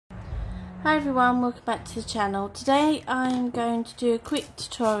Hi everyone, welcome back to the channel. Today I'm going to do a quick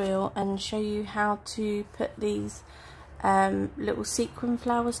tutorial and show you how to put these little sequin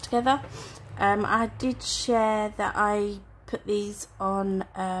flowers together. I did share that I put these on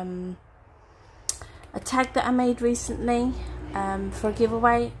a tag that I made recently for a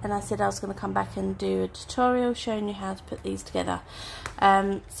giveaway, and I said I was going to come back and do a tutorial showing you how to put these together.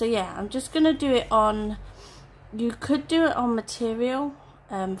 So yeah, I'm just going to do it on, you could do it on material,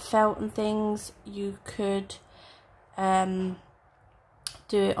 felt and things. You could do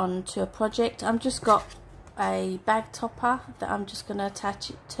it onto a project. I've just got a bag topper that I'm just going to attach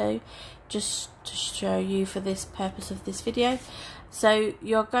it to, just to show you for this purpose of this video. So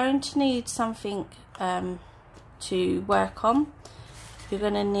you're going to need something to work on. You're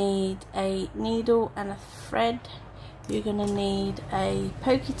going to need a needle and a thread. You're going to need a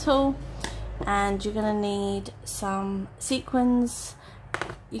pokey tool, and you're going to need some sequins.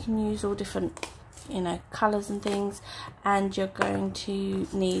 You can use all different, colours and things, and you're going to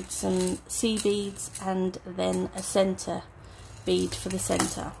need some C beads and then a centre bead for the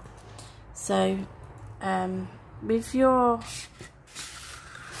centre. So with your,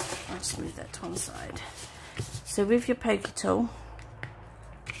 I'll just move that to one side. So with your pokey tool,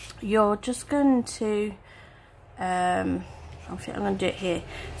 you're just going to, I think I'm going to do it here.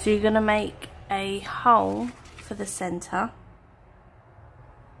 So you're going to make a hole for the centre.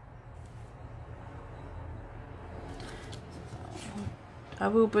 I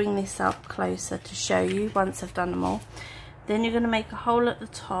will bring this up closer to show you once I've done them all. Then you're going to make a hole at the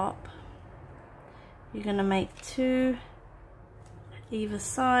top. You're going to make two either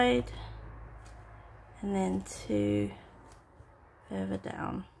side, and then two further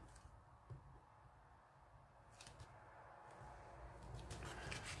down.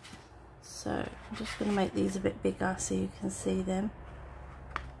 So I'm just going to make these a bit bigger so you can see them.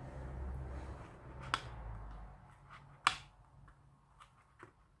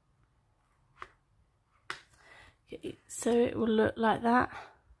 So it will look like that.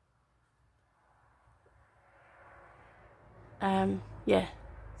 Yeah,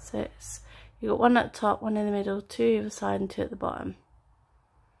 so it's, you got one at the top, one in the middle, two either side and two at the bottom.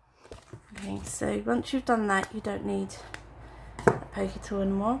 Okay, so once you've done that, you don't need a pokey tool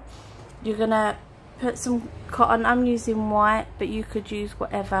anymore. You're gonna put some cotton. I'm using white, but you could use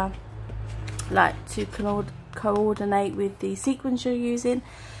whatever, like, to coordinate with the sequins you're using.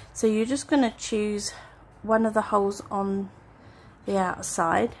 So you're just gonna choose one of the holes on the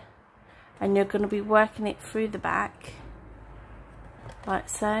outside, and you're going to be working it through the back like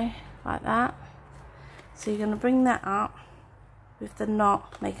so, like that. So you're going to bring that up with the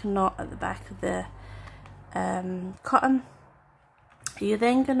knot, make a knot at the back of the cotton. You're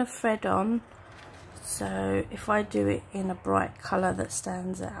then going to thread on. So if I do it in a bright colour that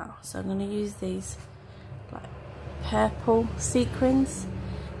stands out, so I'm going to use these like purple sequins.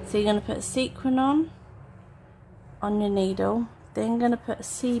 So you're going to put a sequin on your needle, then going to put a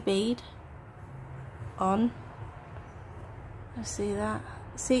C bead on. I see that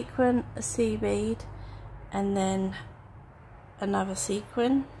sequin, a C bead, and then another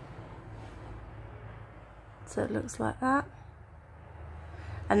sequin. So it looks like that,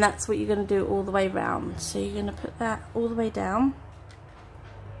 and that's what you're going to do all the way round. So you're going to put that all the way down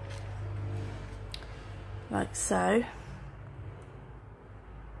like so,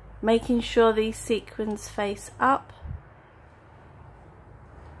 making sure these sequins face up,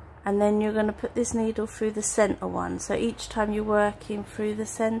 and then you're going to put this needle through the centre one. So each time you're working through the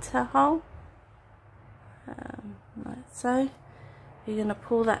centre hole, like so, you're going to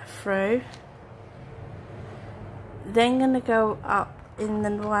pull that through, then going to go up in the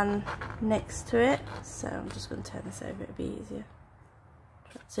one next to it. So I'm just going to turn this over, it'll be easier.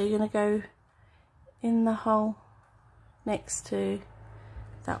 So you're going to go in the hole next to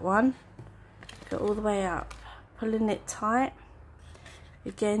that one, go all the way up, pulling it tight.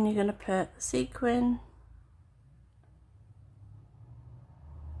 Again, you're going to put a sequin,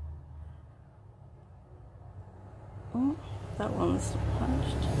 oh, that one's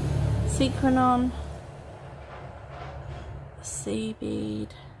punched, sequin on, a C bead,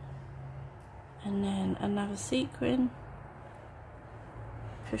 and then another sequin,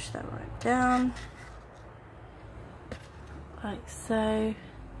 push that right down like so,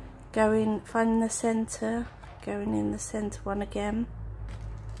 finding the centre, going in the centre one again.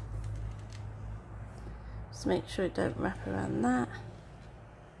 Just make sure it don't wrap around that,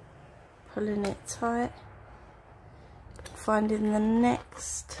 pulling it tight, finding the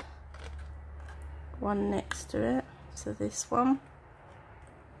next one next to it, so this one,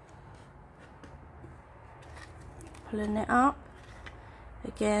 pulling it up,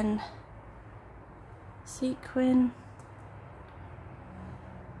 again sequin,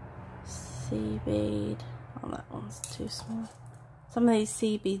 sea bead. Oh, that one's too small. Some of these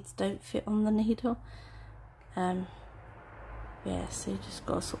sea beads don't fit on the needle. Yeah, so you just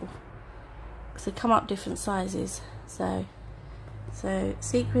got to sort of, because they come up different sizes. So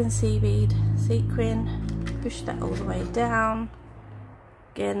sequin, sea bead, sequin, push that all the way down.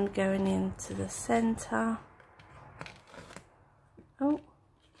 Again, going into the center. Oh,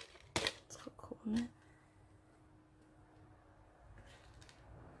 it's got caught on there.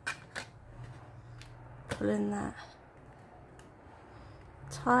 Pulling that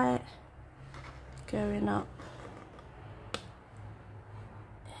tight, going up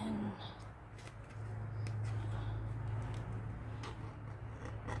in,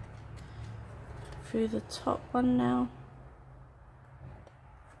 through the top one now.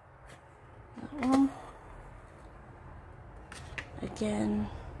 That one. Again,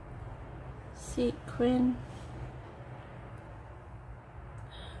 sequin.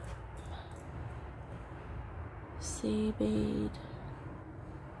 Sea bead,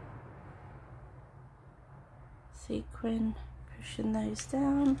 sequin, pushing those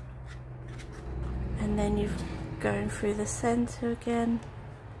down, and then you're going through the center again,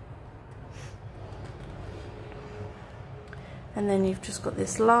 and then you've just got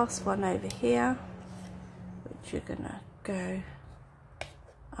this last one over here which you're gonna go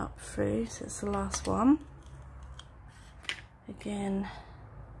up through, so it's the last one. Again,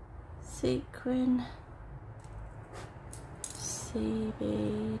 sequin, sea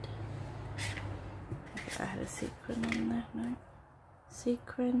bead. I had a sequin on there, no.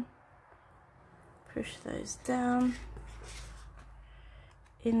 Sequin, push those down,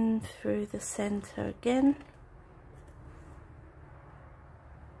 in through the center again.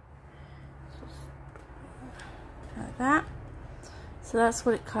 Like that. So that's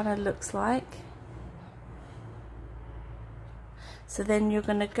what it kind of looks like. So then you're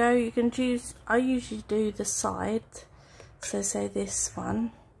going to go, you can choose, I usually do the side. So say this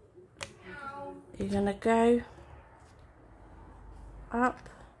one, you're going to go up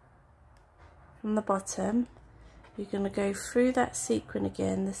from the bottom, you're going to go through that sequin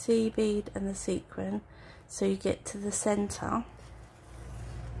again, the sea bead and the sequin, so you get to the center.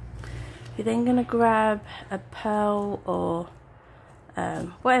 You're then going to grab a pearl or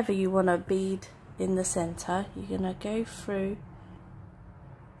whatever you want to bead in the center. You're going to go through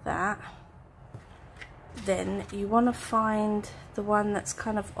that. Then you want to find the one that's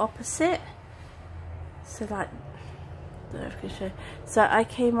kind of opposite. So like, I don't know if I can show. So I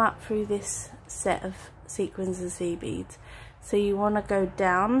came up through this set of sequins and sea beads. So you want to go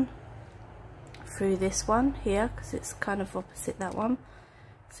down through this one here because it's kind of opposite that one.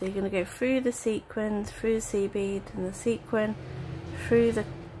 So you're going to go through the sequins, through the sea bead and the sequin, through the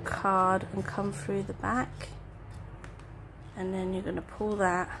card and come through the back. And then you're going to pull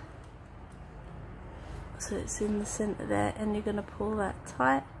that. So it's in the center there, and you're going to pull that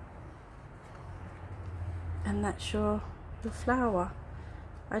tight, and that's your flower.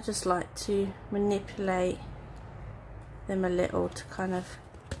 I just like to manipulate them a little to kind of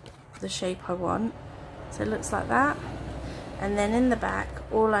the shape I want. So it looks like that. And then in the back,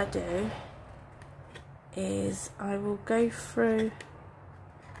 all I do is I will go through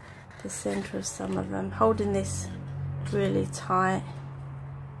the center of some of them, holding this really tight,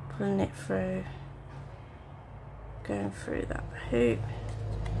 pulling it through, going through that hoop,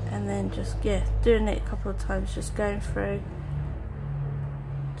 and then just, yeah, doing it a couple of times, just going through,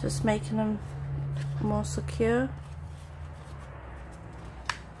 just making them more secure.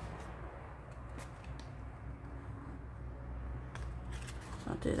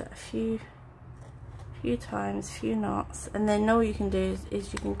 I'll do that a few times, few knots, and then all you can do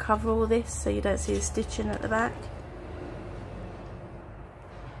is you can cover all this so you don't see the stitching at the back,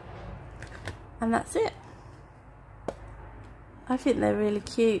 and that's it. I think they're really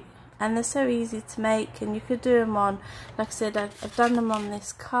cute and they're so easy to make, and you could do them on, like I said, I've done them on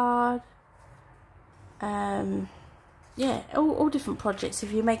this card. Yeah, all different projects.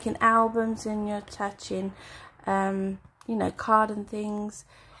 If you're making albums and you're attaching you know, card and things,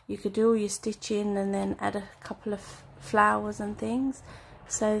 you could do all your stitching and then add a couple of flowers and things,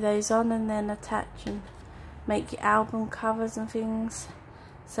 sew those on and then attach and make your album covers and things.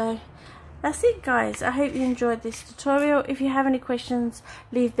 So that's it, guys. I hope you enjoyed this tutorial. If you have any questions,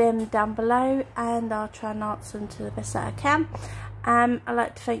 leave them down below and I'll try and answer them to the best that I can. I'd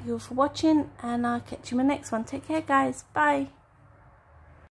like to thank you all for watching, and I'll catch you in my next one. Take care, guys. Bye.